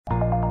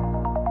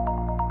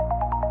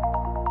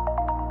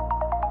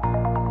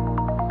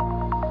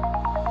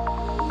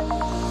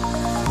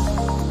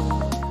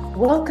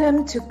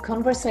Welcome to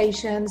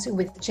Conversations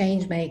with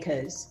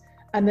Changemakers.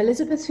 I'm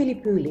Elizabeth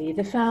Filippouli,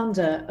 the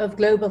founder of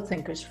Global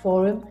Thinkers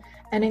Forum,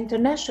 an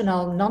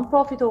international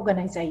non-profit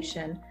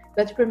organization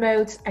that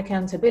promotes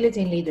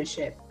accountability in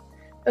leadership.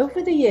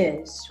 Over the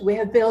years, we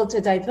have built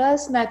a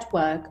diverse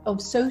network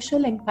of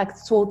social impact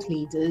thought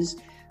leaders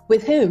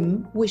with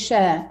whom we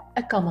share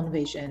a common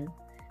vision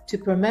to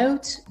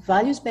promote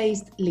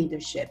values-based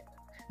leadership.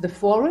 The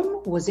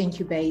forum was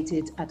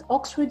incubated at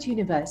Oxford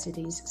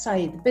University's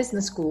Said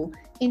Business School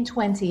in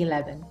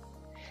 2011.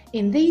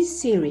 In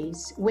this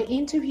series, we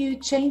interview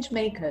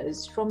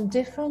changemakers from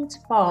different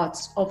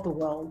parts of the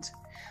world.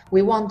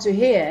 We want to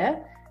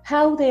hear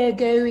how they are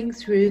going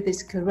through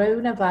this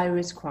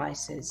coronavirus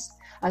crisis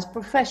as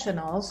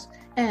professionals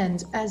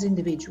and as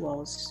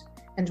individuals.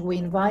 And we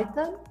invite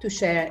them to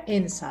share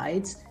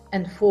insights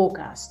and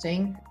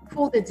forecasting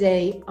for the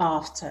day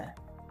after.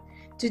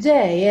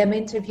 Today, I'm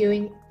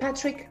interviewing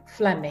Patrick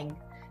Fleming,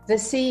 the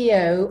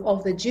CEO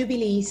of the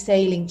Jubilee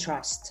Sailing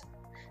Trust.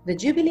 The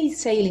Jubilee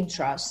Sailing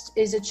Trust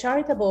is a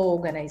charitable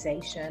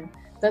organization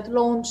that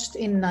launched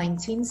in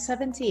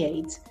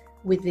 1978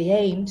 with the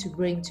aim to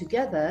bring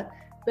together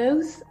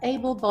both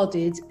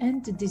able-bodied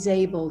and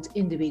disabled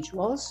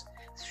individuals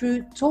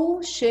through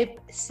tall ship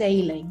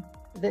sailing.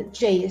 The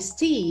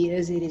JST,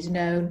 as it is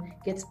known,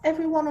 gets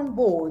everyone on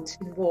board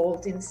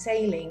involved in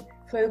sailing,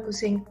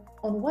 focusing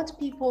on what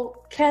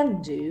people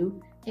can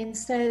do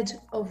instead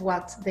of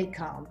what they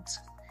can't.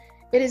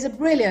 It is a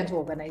brilliant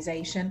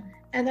organization,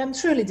 and I'm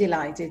truly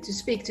delighted to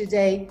speak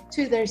today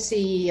to their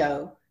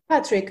CEO.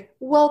 Patrick,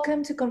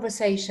 welcome to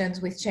Conversations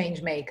with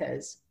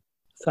Changemakers.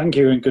 Thank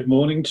you, and good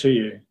morning to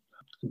you.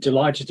 I'm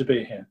delighted to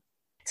be here.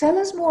 Tell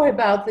us more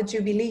about the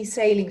Jubilee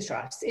Sailing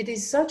Trust. It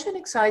is such an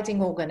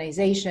exciting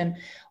organization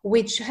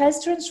which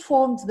has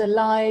transformed the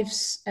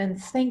lives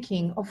and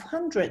thinking of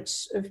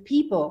hundreds of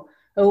people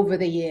over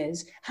the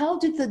years. How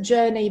did the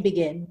journey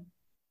begin?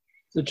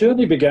 The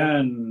journey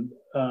began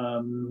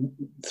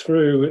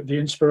through the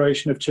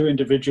inspiration of two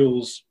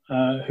individuals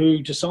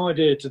who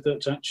decided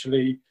that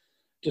actually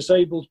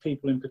disabled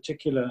people in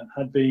particular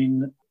had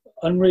been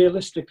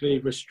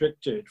unrealistically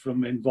restricted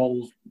from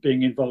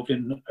being involved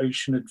in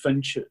ocean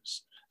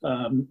adventures,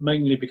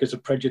 mainly because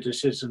of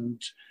prejudices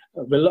and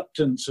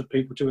reluctance of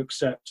people to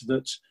accept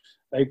that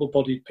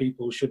able-bodied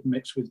people should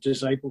mix with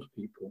disabled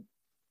people.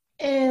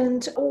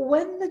 And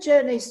when the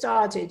journey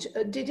started,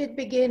 did it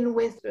begin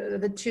with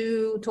the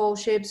two tall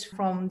ships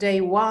from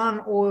day one,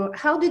 or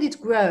how did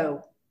it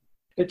grow?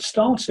 It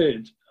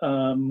started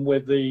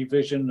with the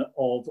vision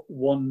of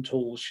one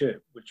tall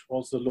ship, which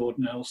was the Lord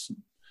Nelson.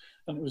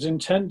 And it was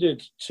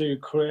intended to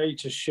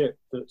create a ship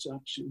that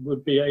actually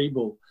would be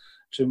able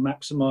to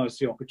maximise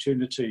the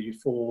opportunity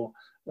for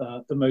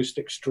the most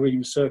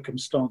extreme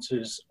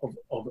circumstances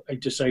of a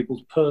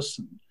disabled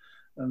person.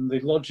 And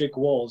the logic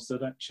was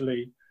that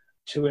actually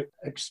to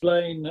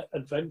explain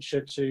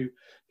adventure to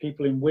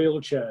people in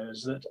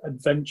wheelchairs, that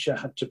adventure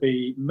had to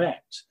be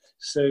met.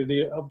 So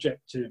the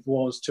objective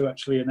was to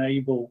actually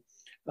enable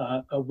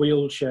a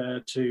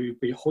wheelchair to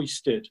be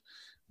hoisted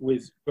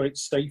with great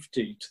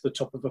safety to the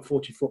top of a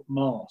 40-foot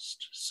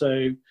mast.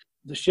 So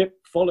the ship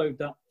followed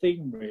that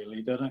theme,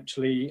 really, that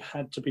actually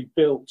had to be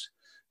built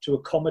to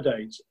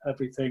accommodate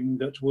everything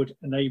that would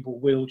enable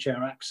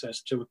wheelchair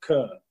access to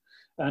occur.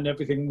 And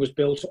everything was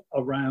built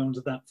around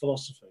that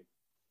philosophy.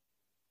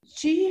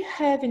 Do you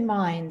have in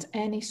mind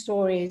any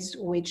stories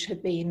which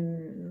have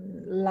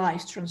been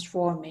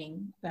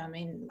life-transforming? I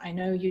mean, I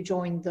know you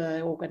joined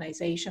the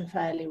organization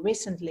fairly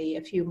recently,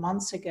 a few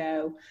months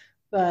ago,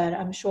 but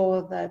I'm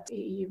sure that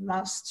you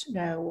must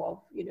know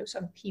of,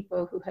 some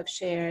people who have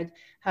shared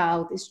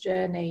how this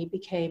journey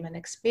became an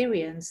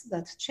experience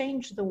that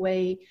changed the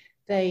way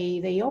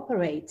they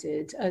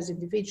operated as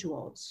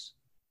individuals.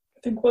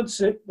 I think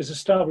once it was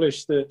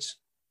established that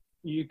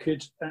you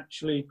could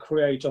actually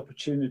create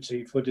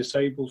opportunity for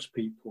disabled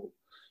people,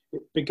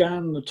 it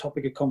began the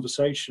topic of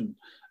conversation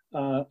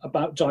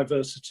about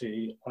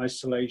diversity,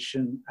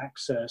 isolation,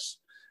 access,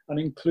 and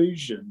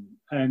inclusion.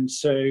 And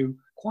so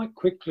quite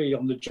quickly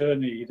on the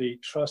journey, the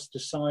Trust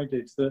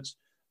decided that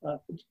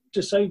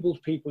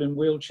disabled people in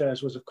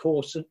wheelchairs was, of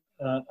course,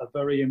 a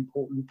very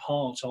important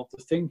part of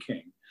the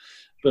thinking.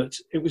 But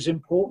it was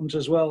important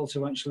as well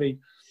to actually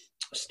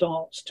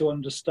start to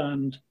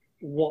understand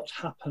what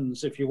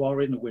happens if you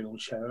are in a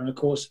wheelchair. And of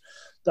course,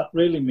 that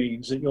really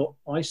means that you're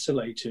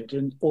isolated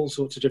in all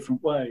sorts of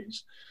different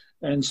ways.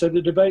 And so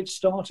the debate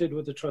started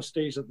with the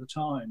trustees at the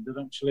time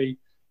that actually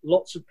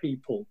lots of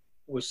people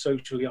were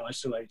socially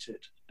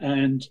isolated.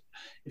 And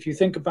if you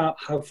think about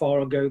how far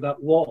ago that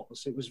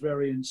was, it was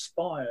very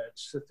inspired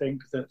to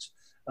think that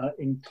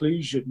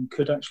inclusion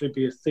could actually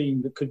be a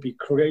theme that could be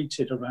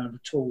created around a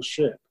tall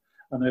ship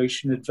and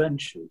ocean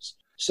adventures.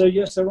 So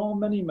yes, there are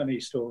many, many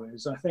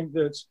stories. I think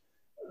that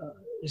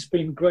it's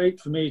been great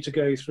for me to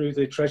go through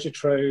the treasure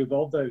trove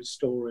of those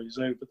stories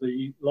over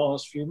the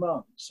last few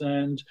months,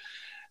 and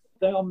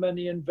they are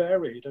many and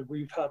varied.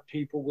 We've had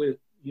people with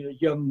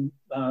young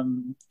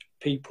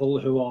people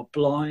who are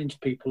blind,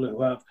 people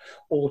who have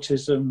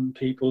autism,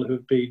 people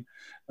who've been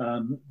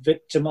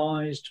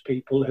victimized,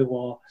 people who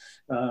are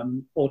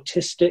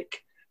autistic,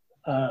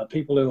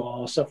 people who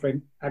are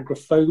suffering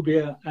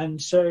agoraphobia.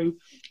 And so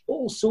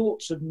all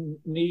sorts of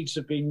needs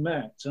have been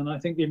met. And I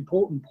think the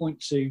important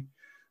point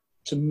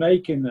to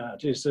make in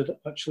that is that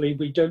actually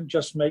we don't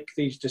just make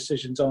these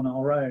decisions on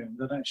our own,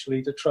 that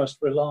actually the Trust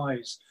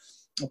relies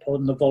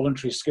upon the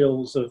voluntary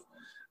skills of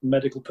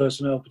medical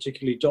personnel,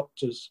 particularly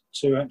doctors,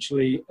 to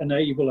actually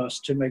enable us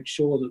to make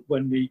sure that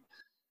when we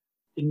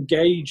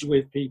engage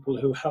with people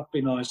who have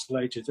been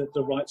isolated, that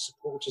the right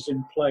support is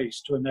in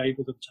place to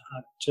enable them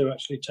to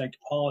actually take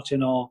part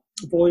in our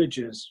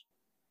voyages.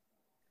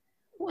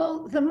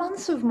 Well, the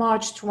month of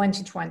March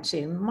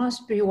 2020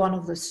 must be one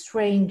of the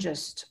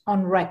strangest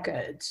on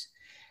record.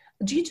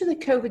 Due to the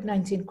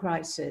COVID-19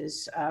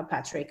 crisis,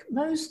 Patrick,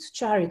 most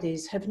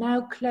charities have now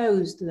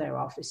closed their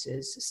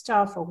offices.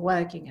 Staff are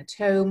working at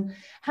home.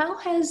 How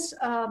has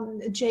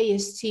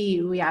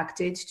JST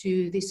reacted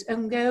to this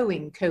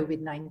ongoing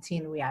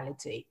COVID-19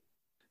 reality?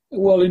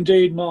 Well,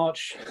 indeed,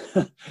 March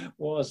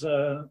was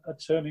a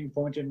turning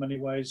point in many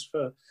ways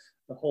for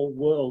the whole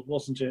world,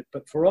 wasn't it?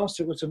 But for us,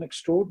 it was an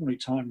extraordinary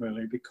time,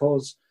 really,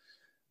 because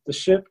the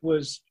ship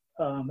was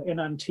in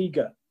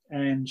Antigua,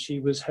 and she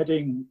was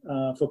heading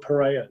for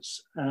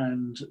Piraeus,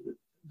 and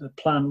the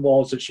plan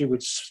was that she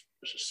would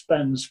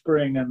spend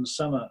spring and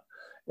summer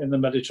in the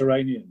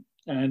Mediterranean,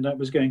 and that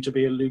was going to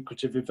be a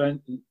lucrative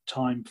event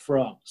time for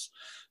us.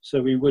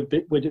 So we would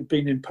have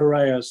been in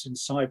Piraeus in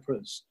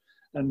Cyprus,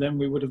 and then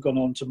we would have gone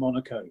on to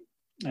Monaco,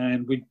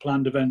 and we'd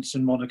planned events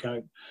in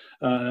Monaco,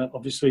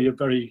 obviously a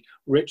very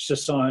rich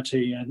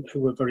society and who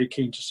were very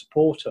keen to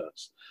support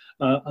us.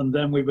 And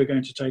then we were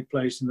going to take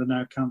place in the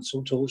now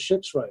cancelled Tall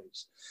Ships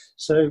Race.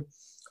 So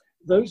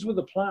those were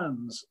the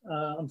plans.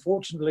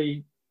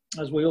 Unfortunately,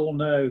 as we all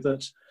know,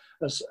 that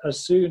as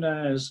soon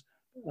as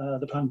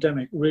the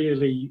pandemic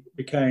really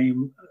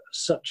became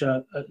such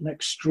an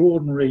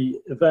extraordinary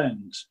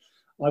event,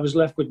 I was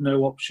left with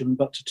no option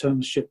but to turn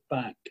the ship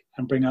back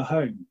and bring her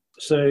home.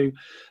 So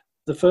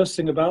the first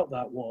thing about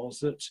that was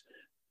that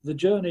the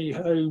journey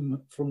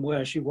home from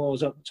where she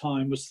was at the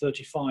time was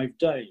 35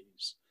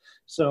 days.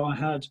 So I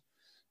had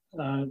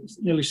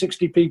nearly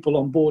 60 people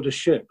on board a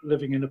ship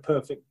living in a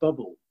perfect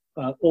bubble,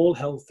 all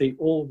healthy,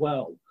 all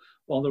well,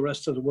 while the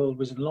rest of the world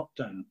was in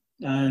lockdown.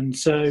 And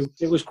so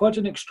it was quite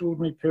an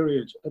extraordinary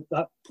period at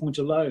that point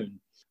alone.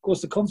 Of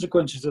course, the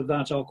consequences of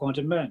that are quite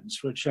immense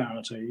for a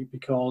charity,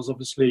 because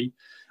obviously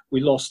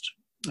we lost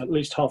at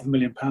least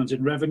 £500,000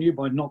 in revenue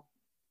by not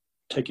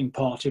taking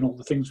part in all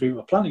the things we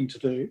were planning to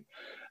do.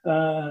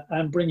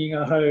 And bringing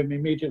her home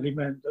immediately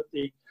meant that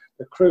the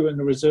crew and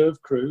the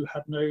reserve crew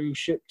had no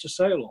ship to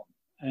sail on.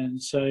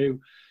 And so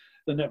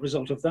the net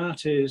result of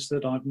that is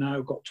that I've now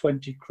got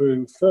 20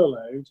 crew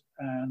furloughed,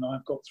 and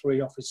I've got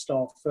 3 office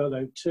staff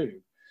furloughed too.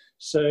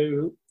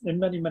 So in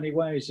many, many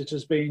ways, it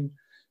has been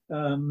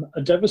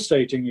a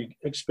devastating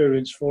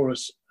experience for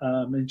us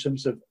in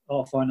terms of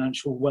our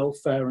financial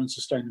welfare and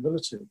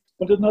sustainability.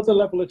 But at another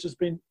level, it has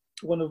been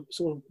one of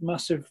sort of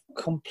massive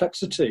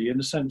complexity, in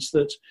the sense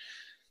that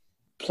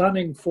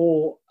planning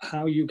for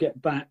how you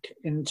get back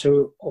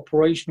into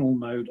operational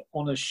mode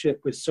on a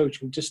ship with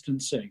social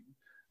distancing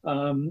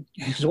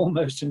is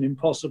almost an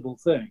impossible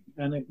thing.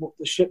 And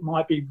the ship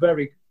might be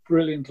very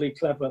brilliantly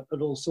clever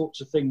at all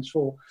sorts of things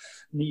for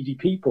needy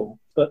people,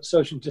 but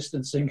social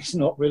distancing is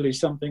not really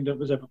something that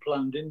was ever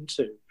planned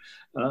into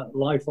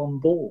life on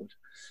board.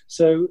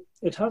 So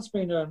it has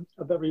been a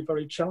very,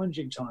 very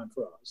challenging time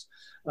for us.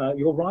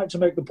 You're right to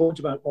make the point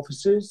about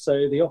offices.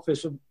 So the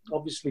office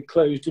obviously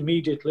closed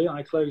immediately.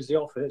 I closed the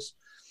office,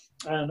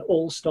 and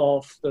all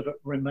staff that are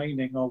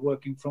remaining are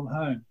working from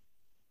home.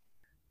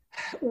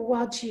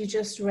 What you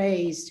just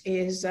raised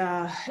is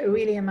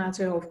really a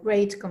matter of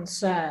great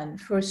concern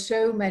for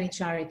so many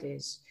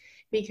charities,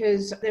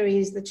 because there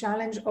is the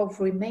challenge of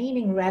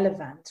remaining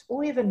relevant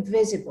or even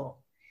visible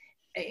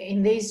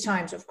in these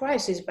times of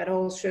crisis, but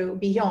also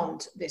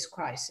beyond this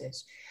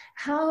crisis.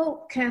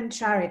 How can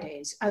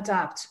charities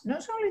adapt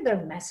not only their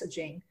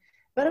messaging,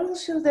 but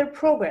also their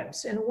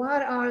programs? And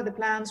what are the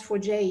plans for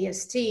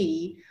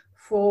JST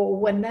for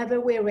whenever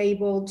we're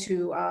able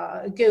to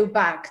go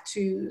back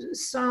to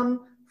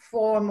some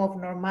form of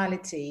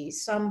normality,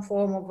 some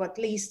form of at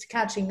least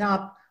catching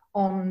up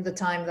on the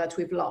time that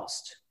we've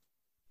lost?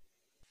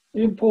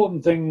 The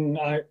important thing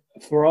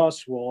for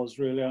us was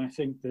really, I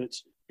think, that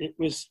it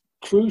was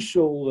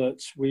crucial that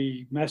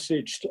we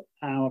messaged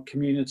our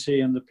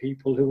community and the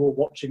people who were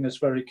watching us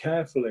very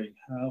carefully.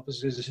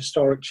 Obviously, as a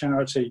historic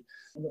charity,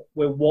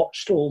 we're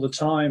watched all the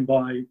time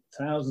by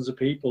thousands of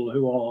people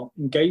who are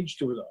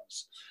engaged with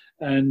us.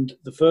 And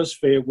the first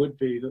fear would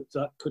be that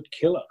that could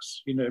kill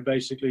us,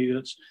 basically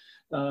that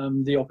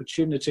the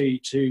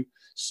opportunity to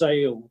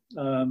sail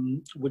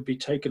would be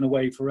taken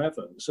away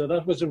forever. So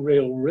that was a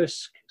real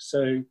risk.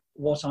 So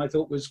what I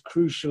thought was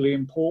crucially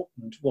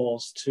important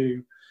was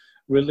to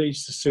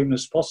release as soon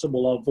as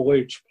possible our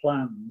voyage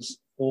plans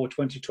for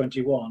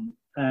 2021,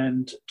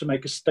 and to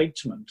make a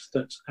statement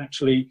that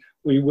actually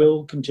we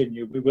will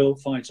continue, we will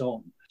fight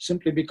on.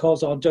 simply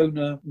because our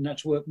donor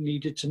network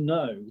needed to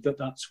know that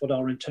that's what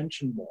our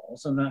intention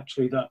was, and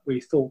actually that we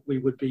thought we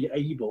would be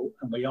able,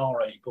 and we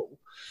are able,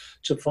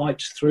 to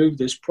fight through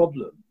this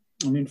problem.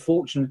 I mean,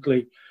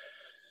 fortunately,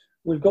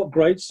 we've got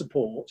great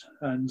support,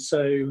 and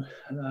so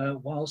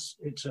whilst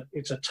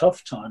it's a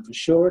tough time, for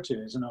sure it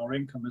is, and our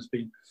income has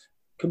been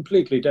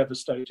completely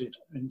devastated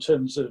in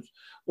terms of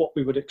what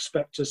we would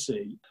expect to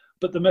see.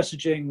 But the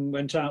messaging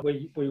went out.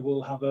 We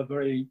will have a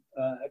very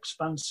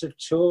expansive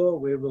tour.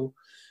 We will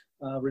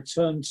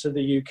return to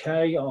the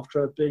UK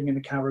after being in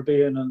the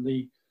Caribbean and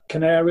the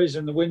Canaries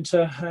in the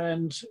winter,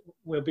 and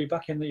we'll be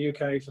back in the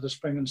UK for the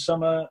spring and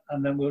summer,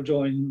 and then we'll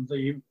join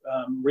the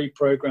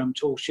reprogrammed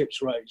Tall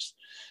Ships race.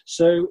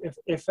 So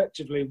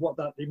effectively what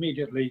that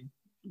immediately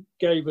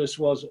gave us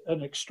was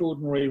an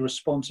extraordinary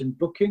response in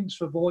bookings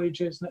for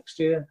voyages next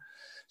year.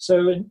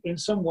 So in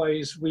some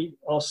ways,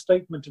 our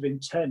statement of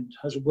intent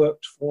has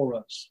worked for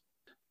us.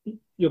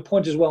 Your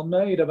point is well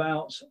made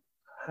about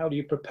how do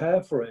you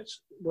prepare for it?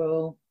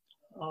 Well,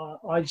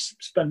 I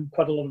spend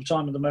quite a lot of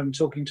time at the moment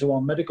talking to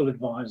our medical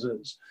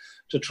advisors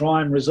to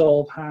try and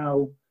resolve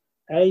how,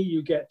 A,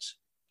 you get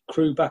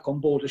crew back on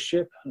board a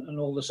ship and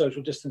all the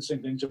social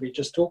distancing things that we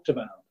just talked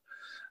about.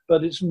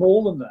 But it's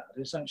more than that.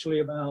 It's actually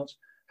about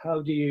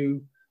how do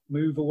you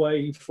move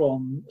away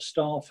from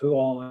staff who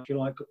are, if you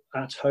like,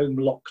 at home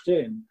locked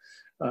in.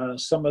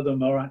 Some of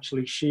them are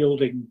actually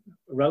shielding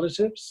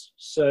relatives.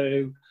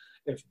 So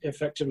if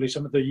effectively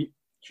some of the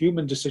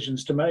human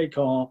decisions to make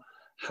are,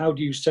 how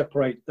do you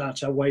separate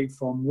that away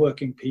from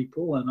working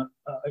people? And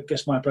I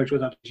guess my approach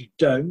with that is you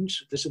don't.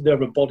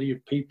 They're a body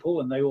of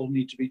people and they all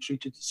need to be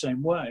treated the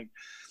same way.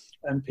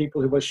 And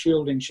people who are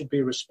shielding should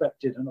be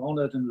respected and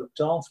honoured and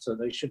looked after.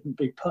 They shouldn't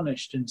be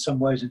punished in some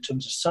ways in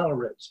terms of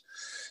salaries.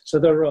 So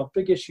there are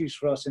big issues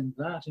for us in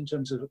that, in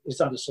terms of, is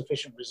that a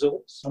sufficient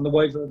resource? And the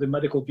way that the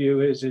medical view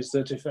is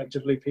that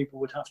effectively people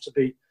would have to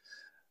be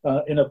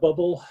in a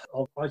bubble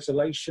of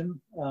isolation,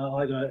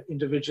 either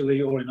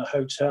individually or in a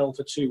hotel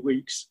for 2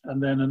 weeks,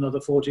 and then another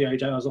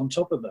 48 hours on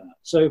top of that.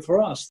 So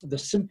for us, the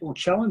simple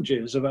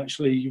challenges of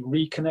actually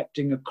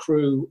reconnecting a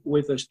crew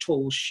with a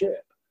tall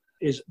ship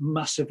is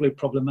massively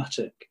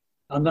problematic.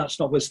 And that's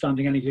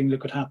notwithstanding anything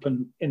that could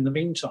happen in the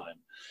meantime.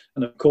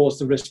 And of course,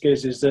 the risk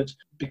is that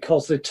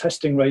because the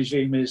testing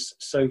regime is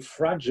so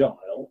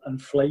fragile and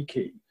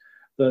flaky,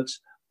 that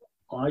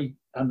I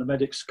and the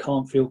medics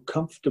can't feel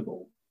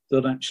comfortable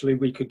that actually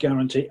we could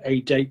guarantee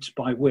a date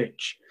by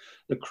which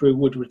the crew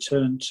would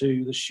return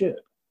to the ship.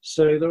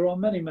 So there are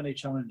many, many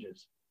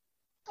challenges.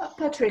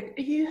 Patrick,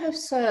 you have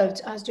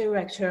served as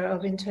Director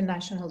of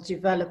International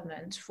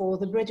Development for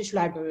the British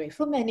Library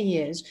for many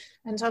years,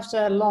 and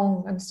after a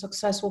long and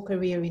successful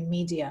career in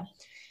media.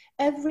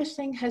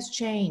 Everything has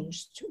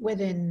changed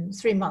within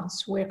 3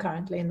 months. We're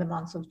currently in the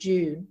month of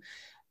June.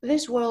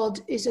 This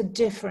world is a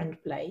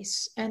different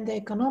place, and the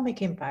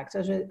economic impact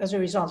as a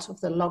result of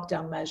the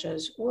lockdown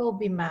measures will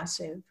be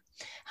massive.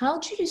 How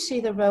do you see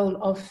the role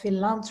of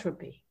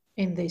philanthropy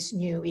in this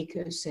new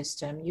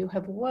ecosystem? You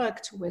have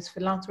worked with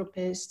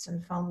philanthropists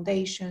and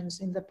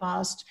foundations in the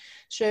past,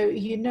 so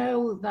you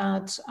know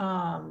that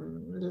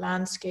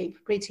landscape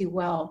pretty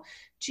well.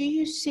 Do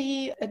you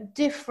see a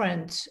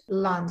different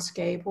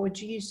landscape, or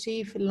do you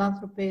see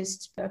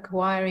philanthropists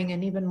acquiring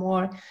an even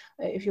more,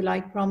 if you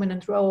like,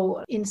 prominent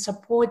role in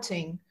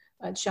supporting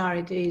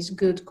charities,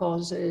 good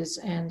causes,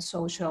 and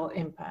social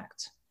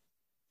impact?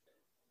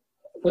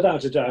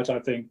 Without a doubt, I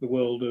think the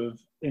world of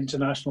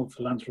international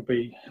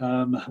philanthropy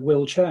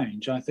will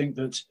change. I think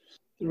that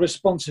the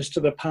responses to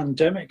the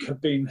pandemic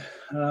have been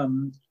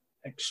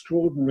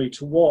extraordinary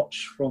to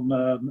watch from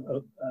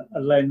a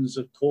lens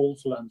of tall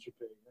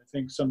philanthropy. I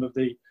think some of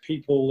the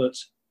people that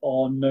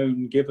are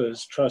known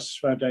givers, trusts,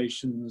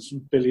 foundations,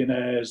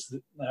 billionaires,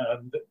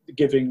 the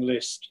giving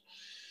list,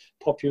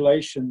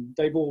 population,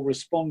 they've all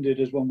responded,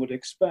 as one would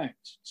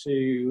expect,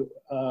 to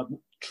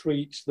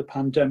treat the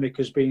pandemic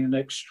as being an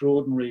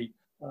extraordinary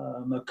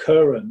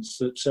occurrence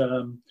that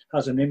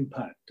has an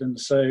impact. And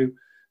so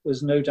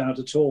there's no doubt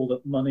at all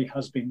that money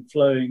has been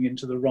flowing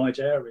into the right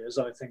areas.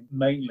 I think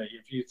mainly,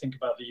 if you think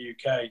about the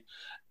UK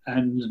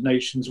and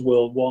nations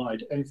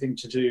worldwide, anything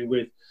to do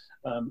with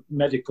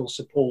medical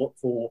support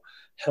for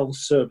health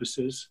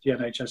services, the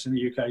NHS in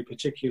the UK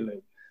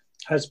particularly,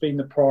 has been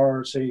the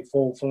priority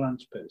for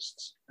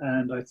philanthropists.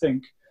 And I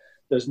think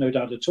there's no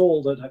doubt at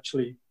all that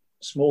actually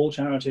small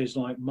charities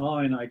like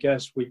mine, I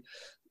guess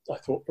I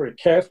thought very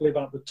carefully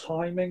about the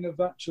timing of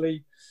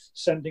actually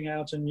sending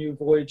out a new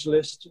voyage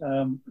list.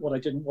 What I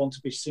didn't want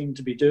to be seen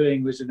to be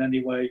doing was in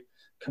any way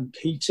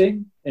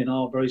competing in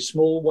our very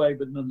small way,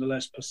 but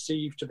nonetheless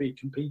perceived to be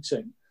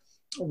competing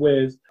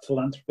with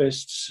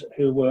philanthropists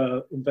who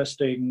were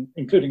investing,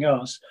 including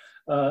us,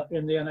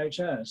 in the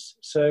NHS.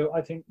 So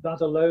I think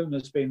that alone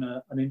has been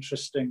an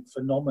interesting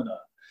phenomena.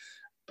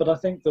 But I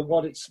think that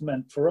what it's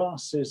meant for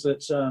us is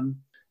that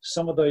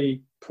some of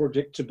the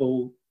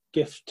predictable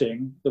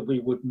gifting that we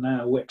would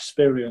now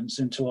experience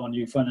into our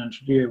new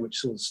financial year, which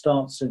sort of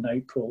starts in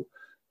April,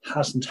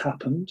 hasn't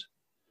happened.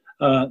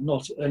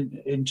 not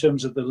in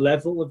terms of the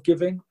level of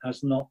giving,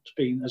 has not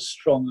been as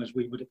strong as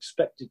we would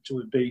expect it to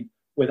have been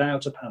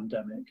without a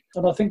pandemic.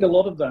 And I think a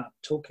lot of that,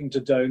 talking to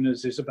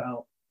donors, is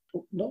about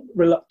not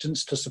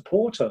reluctance to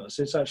support us,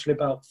 it's actually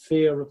about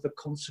fear of the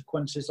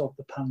consequences of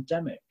the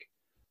pandemic,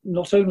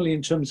 not only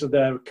in terms of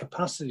their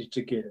capacity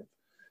to give,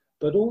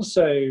 but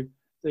also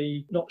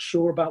the not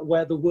sure about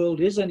where the world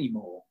is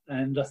anymore.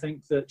 And I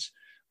think that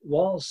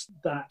whilst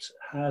that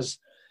has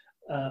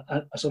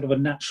a sort of a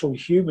natural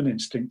human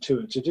instinct to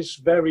it, it is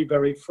very,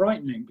 very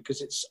frightening,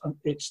 because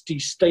it's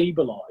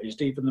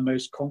destabilized even the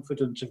most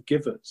confident of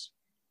givers.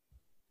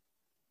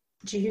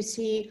 Do you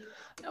see,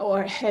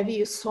 or have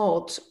you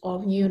thought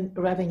of new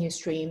revenue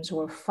streams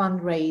or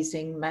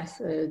fundraising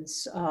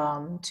methods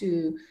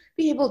to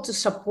be able to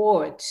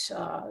support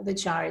the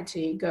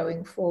charity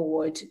going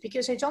forward?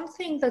 Because I don't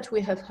think that we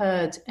have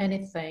heard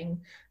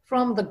anything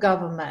from the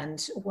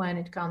government when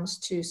it comes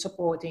to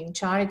supporting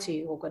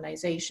charity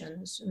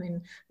organizations. I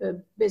mean,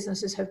 the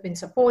businesses have been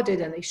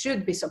supported, and they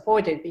should be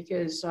supported,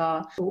 because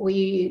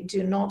we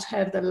do not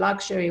have the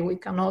luxury, we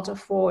cannot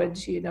afford,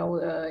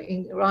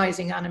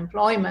 rising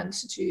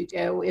unemployment to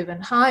go even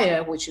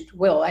higher, which it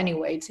will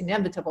anyway, it's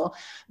inevitable.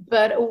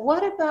 But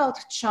what about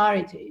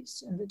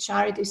charities and the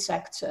charity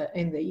sector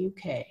in the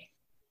UK?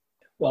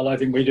 Well, I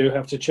think we do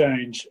have to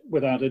change,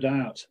 without a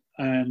doubt,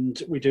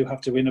 and we do have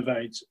to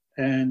innovate.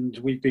 And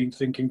we've been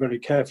thinking very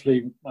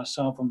carefully,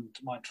 myself and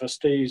my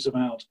trustees,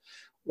 about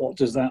what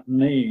does that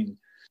mean.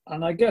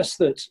 And I guess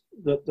that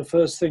the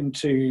first thing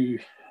to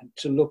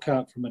look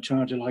at from a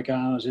charity like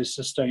ours is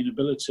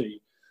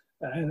sustainability,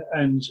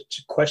 and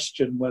to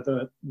question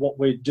whether what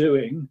we're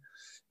doing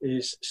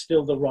is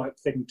still the right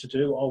thing to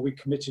do. Are we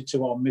committed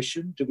to our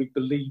mission? Do we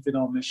believe in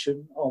our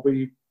mission? Are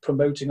we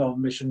promoting our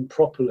mission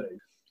properly?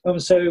 And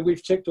so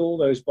we've ticked all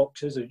those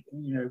boxes,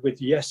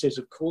 with yeses,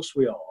 of course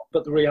we are.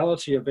 But the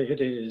reality of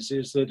it is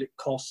that it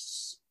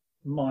costs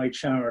my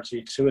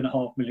charity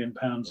 £2.5 million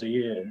a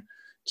year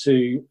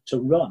to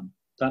run.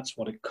 That's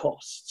what it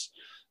costs.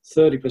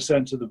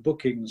 30% of the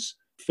bookings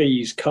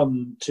fees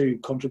come to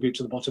contribute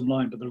to the bottom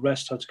line, but the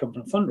rest has to come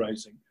from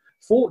fundraising.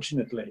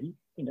 Fortunately,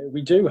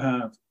 we do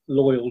have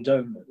loyal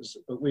donors,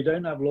 but we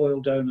don't have loyal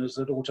donors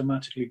that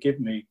automatically give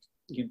me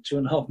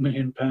 £2.5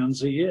 million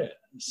a year.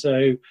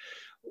 So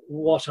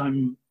what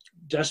I'm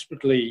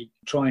desperately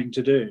trying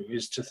to do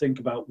is to think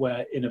about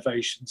where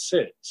innovation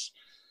sits.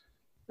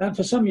 And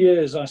for some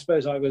years, I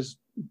suppose I was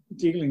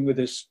dealing with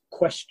this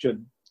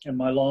question in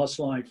my last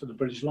life for the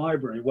British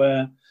Library,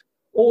 where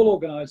all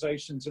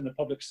organisations in the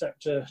public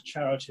sector,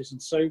 charities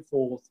and so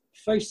forth,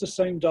 face the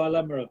same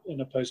dilemma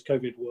in a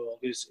post-COVID world.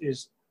 As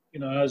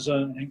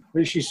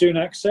Rishi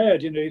Sunak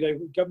said,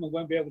 the government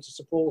won't be able to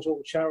support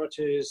all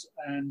charities,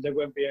 and they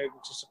won't be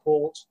able to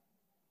support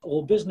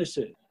all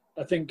businesses.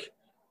 I think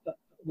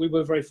we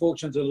were very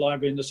fortunate at the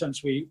library in the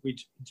sense we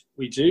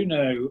do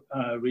know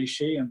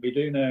Rishi, and we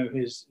do know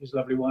his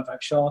lovely wife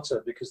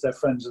Akshata, because they're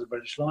friends of the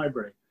British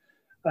Library.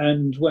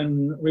 And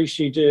when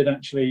Rishi did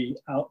actually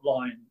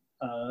outline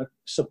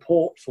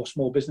support for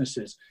small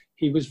businesses,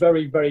 he was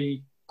very,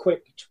 very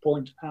quick to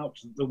point out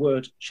the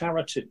word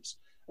charities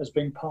as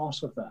being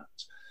part of that.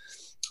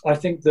 I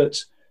think that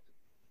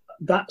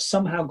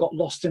somehow got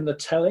lost in the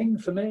telling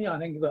for me. I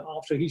think that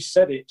after he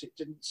said it, it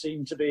didn't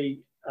seem to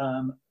be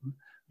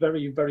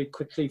very, very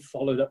quickly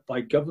followed up by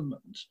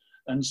government.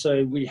 And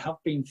so we have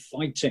been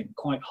fighting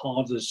quite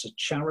hard as a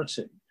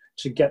charity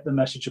to get the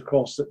message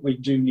across that we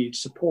do need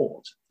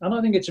support. And I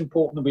think it's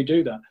important that we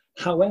do that.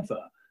 However,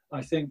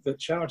 I think that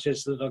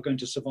charities that are going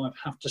to survive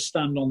have to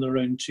stand on their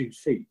own 2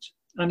 feet.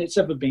 And it's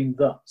ever been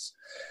thus.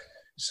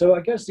 So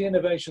I guess the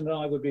innovation that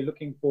I would be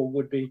looking for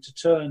would be to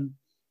turn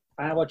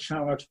our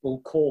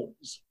charitable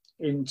cause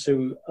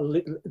into a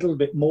little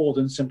bit more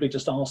than simply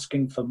just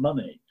asking for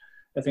money.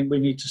 I think we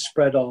need to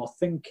spread our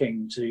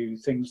thinking to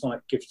things like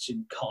gifts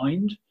in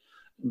kind.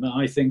 And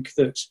I think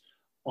that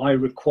I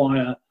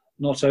require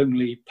not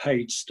only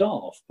paid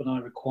staff, but I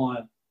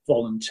require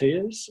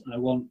volunteers. I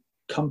want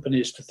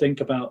companies to think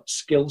about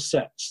skill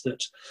sets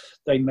that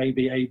they may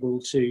be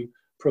able to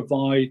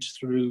provide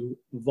through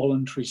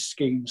voluntary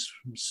schemes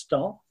from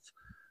staff.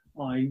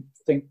 I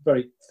think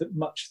very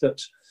much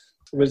that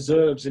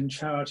reserves in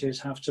charities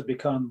have to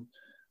become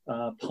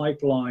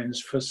pipelines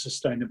for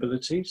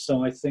sustainability.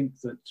 So I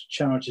think that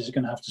charities are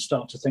going to have to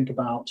start to think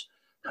about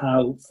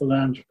how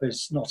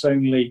philanthropists not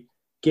only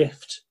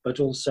gift,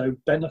 but also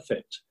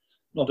benefit,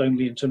 not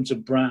only in terms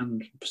of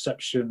brand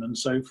perception and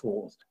so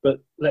forth, but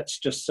let's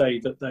just say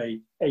that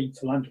a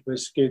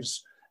philanthropist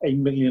gives £1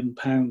 million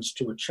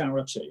to a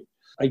charity.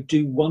 I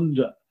do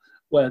wonder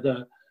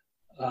whether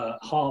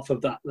half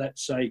of that,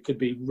 let's say, could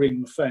be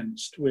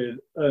ring-fenced with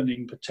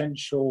earning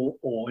potential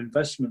or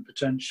investment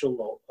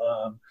potential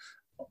or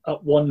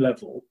at one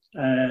level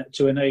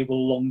to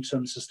enable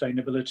long-term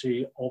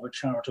sustainability of a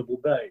charitable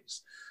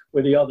base,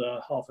 with the other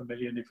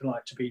 £500,000, if you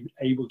like, to be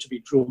able to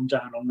be drawn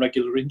down on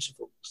regular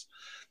intervals.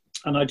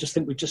 And I just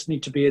think we just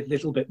need to be a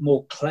little bit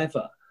more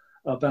clever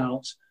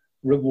about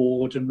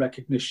reward and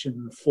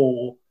recognition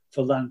for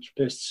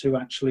philanthropists who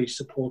actually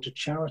support a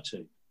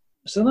charity.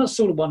 So that's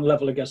sort of one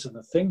level, I guess, of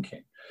the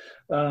thinking.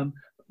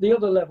 The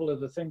other level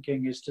of the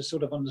thinking is to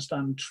sort of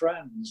understand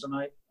trends. And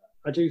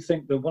I do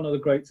think that one of the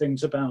great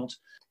things about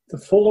the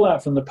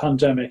fallout from the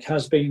pandemic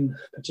has been,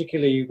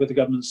 particularly with the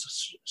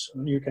government's,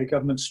 UK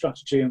government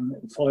strategy and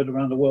followed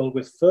around the world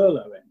with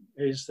furloughing,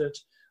 is that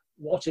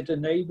what it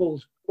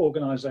enabled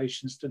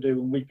organisations to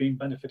do, and we've been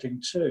benefiting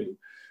too,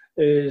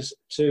 is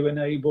to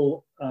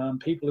enable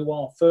people who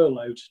are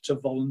furloughed to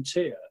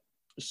volunteer.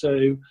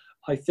 So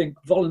I think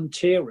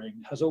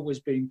volunteering has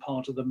always been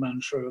part of the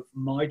mantra of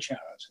my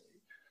charity.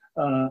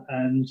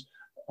 And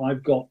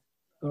I've got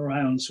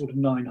around sort of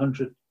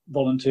 900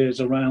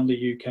 volunteers around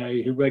the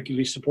UK who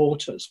regularly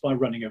support us by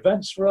running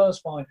events for us,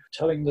 by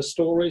telling the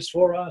stories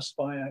for us,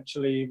 by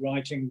actually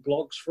writing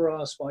blogs for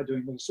us, by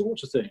doing all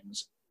sorts of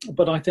things.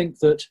 But I think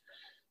that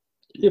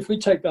if we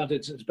take that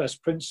as its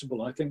best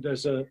principle, I think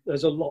there's a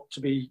lot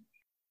to be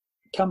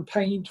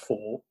campaigned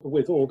for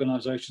with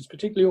organisations,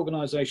 particularly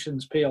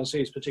organisations,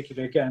 PLCs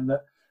particularly, again,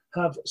 that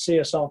have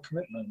CSR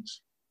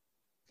commitments.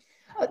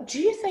 Do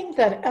you think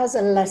that as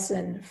a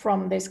lesson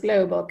from this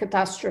global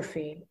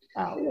catastrophe,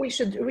 we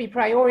should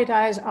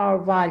reprioritize our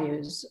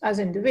values as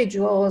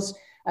individuals,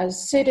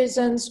 as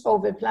citizens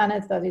of a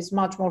planet that is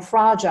much more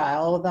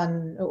fragile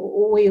than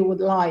we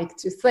would like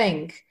to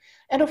think?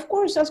 And of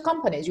course, as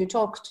companies, you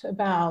talked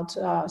about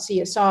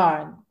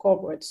CSR and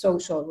corporate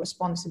social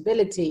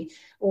responsibility,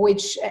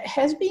 which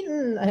has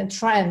been a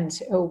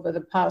trend over the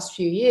past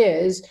few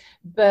years,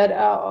 but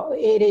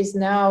it is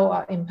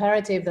now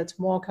imperative that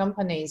more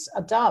companies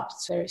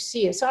adopt their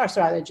CSR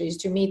strategies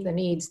to meet the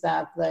needs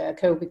that the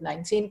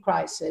COVID-19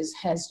 crisis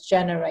has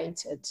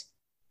generated.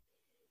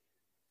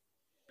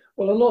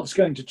 Well, a lot's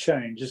going to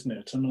change, isn't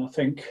it? And I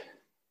think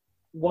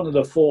one of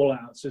the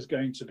fallouts is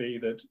going to be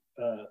that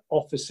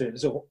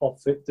offices, or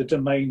the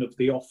domain of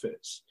the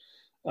office,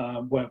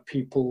 where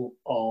people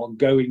are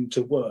going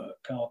to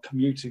work, are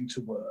commuting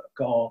to work,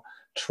 are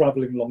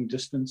travelling long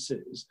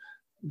distances,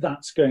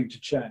 that's going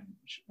to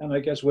change. And I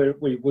guess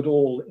we would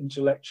all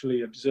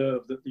intellectually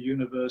observe that the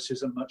universe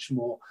is a much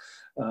more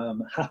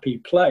happy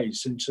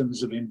place in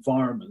terms of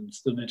environment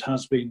than it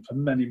has been for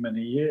many,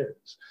 many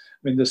years.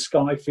 I mean, the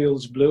sky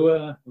feels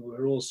bluer.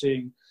 We're all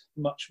seeing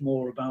much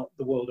more about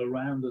the world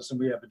around us than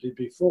we ever did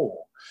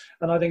before.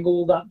 And I think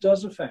all that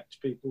does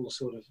affect people's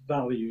sort of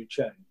value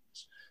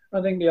chains.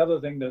 I think the other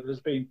thing that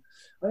it's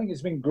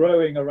been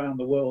growing around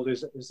the world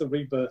is the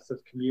rebirth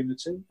of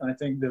community. I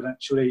think that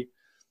actually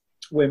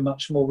we're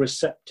much more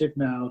receptive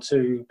now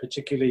to,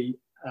 particularly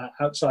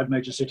outside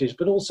major cities,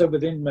 but also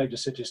within major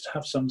cities, to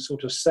have some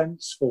sort of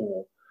sense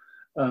for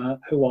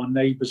who our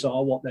neighbours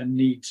are, what their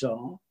needs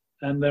are.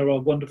 And there are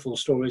wonderful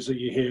stories that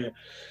you hear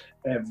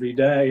every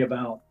day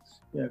about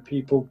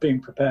people being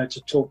prepared to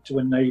talk to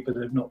a neighbour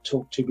they've not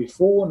talked to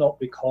before, not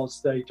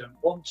because they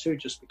don't want to,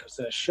 just because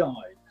they're shy.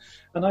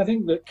 And I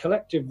think that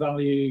collective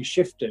value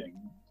shifting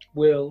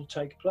will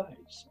take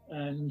place.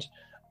 And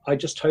I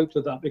just hope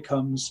that that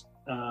becomes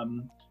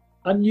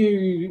a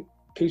new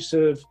piece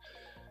of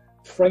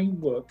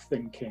framework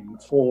thinking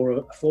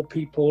for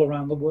people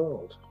around the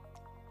world.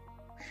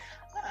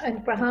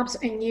 And perhaps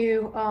a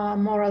new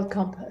moral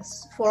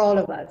compass for all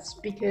of us,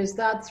 because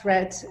that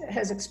threat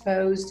has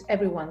exposed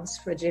everyone's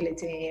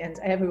fragility and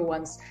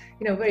everyone's,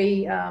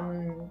 very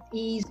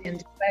easy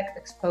and direct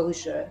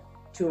exposure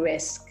to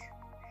risk.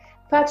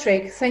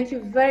 Patrick, thank you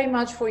very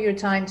much for your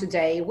time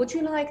today. Would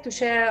you like to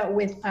share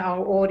with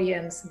our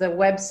audience the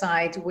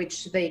website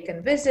which they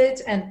can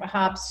visit and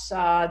perhaps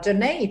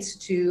donate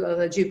to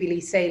the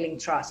Jubilee Sailing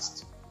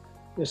Trust?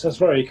 Yes, that's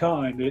very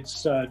kind.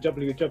 It's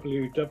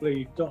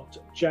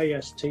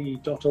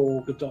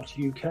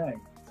www.jst.org.uk.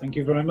 Thank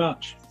you very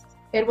much.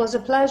 It was a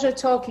pleasure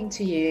talking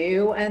to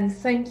you, and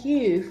thank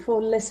you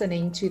for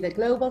listening to the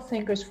Global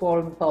Thinkers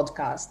Forum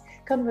podcast,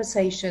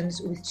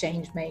 Conversations with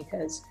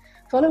Changemakers.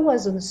 Follow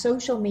us on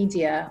social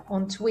media.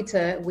 On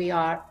Twitter, we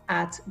are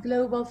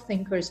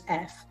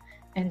 @GlobalThinkersF,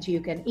 and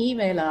you can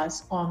email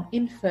us on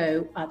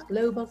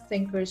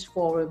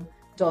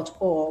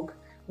info@globalthinkersforum.org.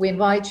 We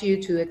invite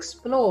you to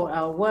explore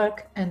our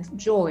work and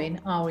join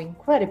our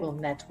incredible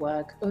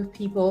network of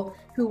people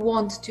who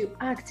want to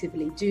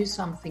actively do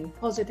something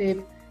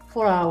positive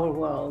for our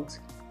world,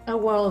 a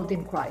world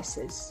in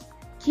crisis.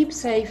 Keep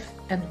safe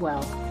and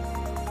well.